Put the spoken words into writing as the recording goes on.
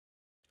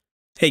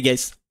Hey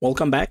guys,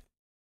 welcome back.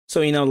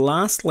 So in our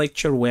last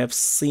lecture, we have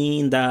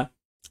seen the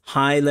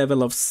high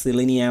level of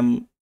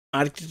Selenium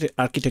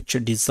architecture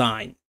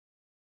design.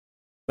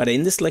 But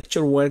in this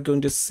lecture, we're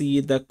going to see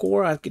the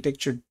core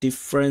architecture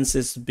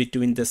differences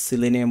between the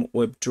Selenium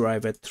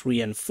WebDriver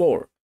 3 and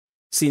 4.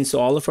 Since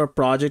all of our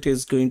project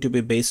is going to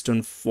be based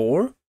on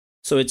 4,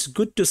 so it's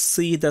good to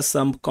see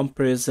some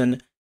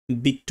comparison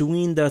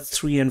between the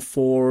 3 and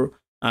 4.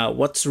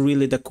 What's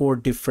really the core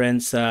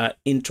difference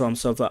in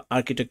terms of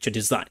architecture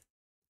design.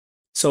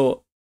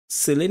 So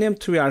Selenium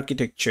 3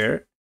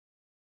 architecture,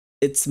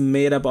 it's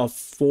made up of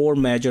 4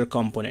 major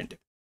components.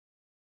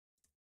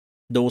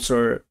 Those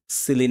are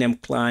Selenium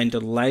client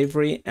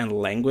library and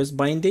language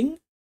binding,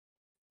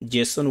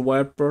 JSON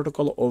web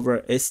protocol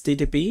over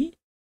HTTP,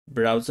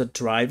 browser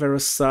driver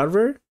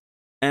server,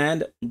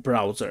 and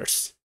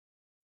browsers.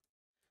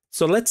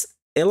 So let's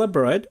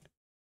elaborate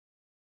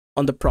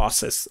on the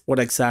process, what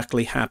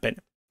exactly happened.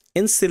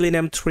 In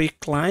Selenium 3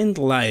 client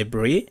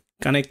library,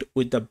 connect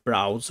with the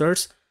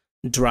browsers,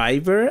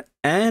 driver,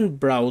 and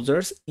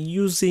browsers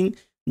using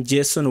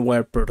JSON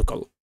web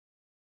protocol.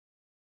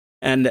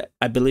 And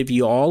I believe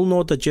you all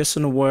know the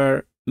JSON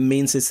web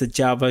means it's a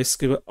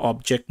JavaScript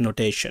object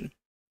notation.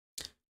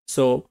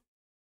 So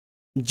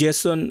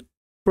JSON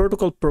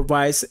protocol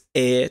provides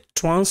a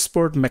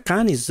transport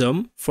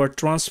mechanism for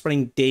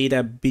transferring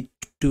data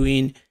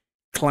between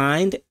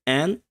client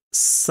and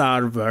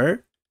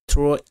server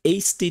through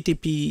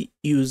HTTP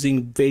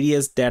using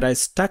various data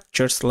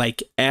structures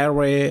like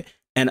array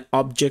and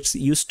objects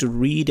used to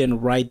read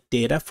and write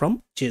data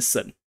from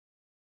JSON.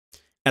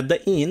 At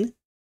the end,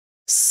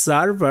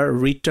 server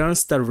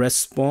returns the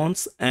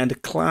response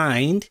and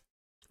client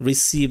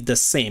receives the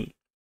same.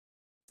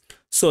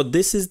 So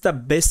this is the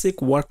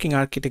basic working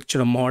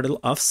architecture model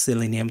of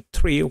Selenium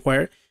 3,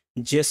 where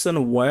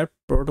JSON web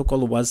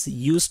protocol was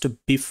used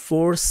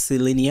before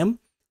Selenium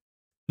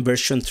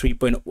version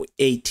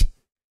 3.8.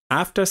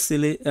 After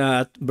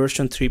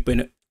version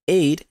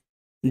 3.8,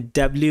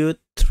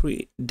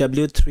 W3C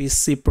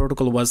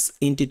protocol was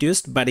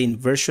introduced, but in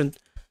version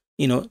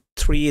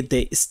 3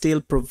 they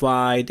still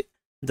provide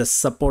the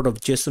support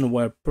of JSON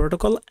web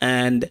protocol,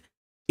 and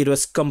it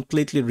was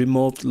completely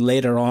removed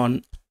later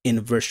on in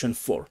version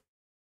 4.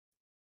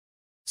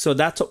 So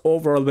that's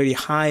overall very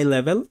high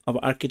level of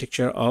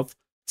architecture of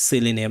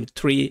Selenium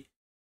 3,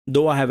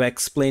 though I have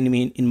explained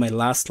in my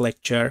last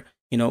lecture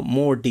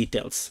more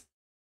details.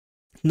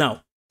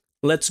 Now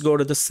let's go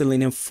to the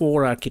Selenium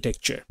 4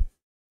 architecture.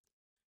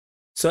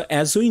 So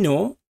as we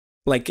know,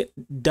 like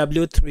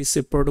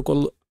W3C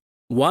protocol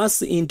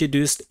was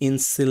introduced in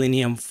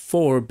Selenium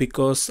 4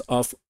 because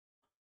of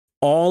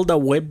all the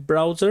web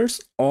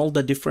browsers, all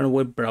the different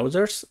web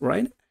browsers,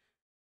 right,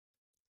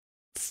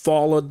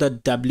 followed the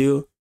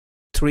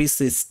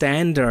W3C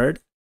standard,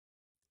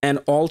 and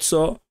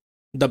also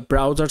the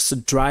browser's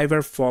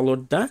driver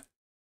followed the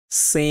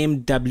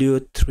same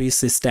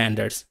W3C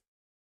standards.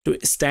 To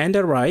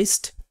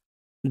standardize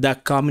the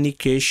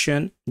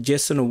communication,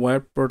 JSON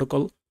web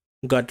protocol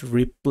got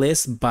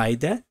replaced by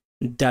the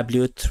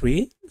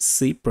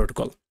W3C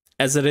protocol.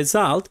 As a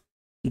result,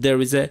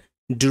 there is a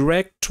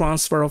direct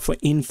transfer of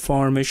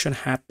information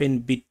happen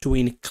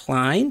between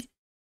client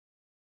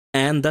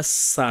and the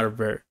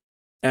server,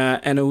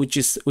 and which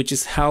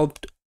is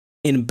helped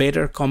in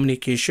better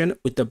communication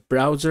with the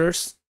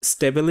browser's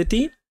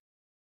stability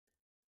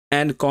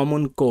and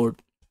common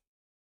code.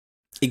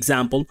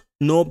 Example,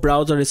 no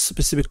browser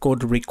specific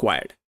code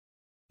required,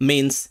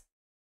 means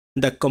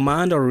the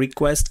command or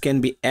request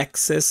can be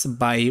accessed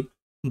by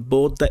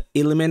both the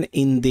element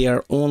in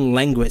their own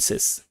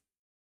languages.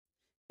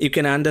 You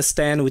can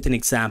understand with an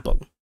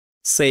example.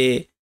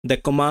 Say the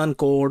command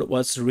code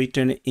was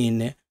written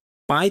in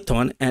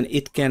Python and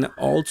it can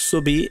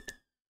also be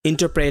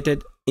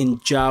interpreted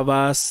in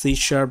Java, C#,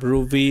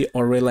 Ruby,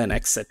 or Erlang,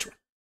 etc.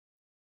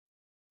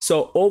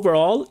 So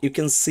overall, you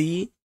can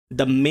see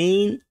the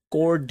main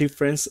core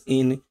difference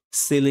in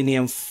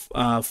Selenium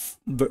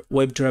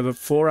WebDriver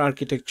 4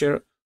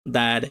 architecture,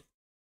 that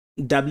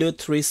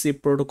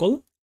W3C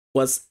protocol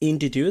was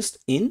introduced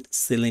in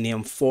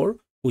Selenium 4,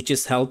 which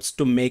helps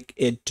to make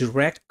a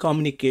direct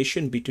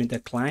communication between the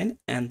client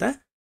and the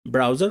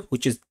browser,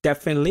 which is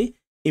definitely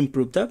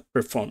improve the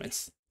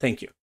performance.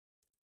 Thank you.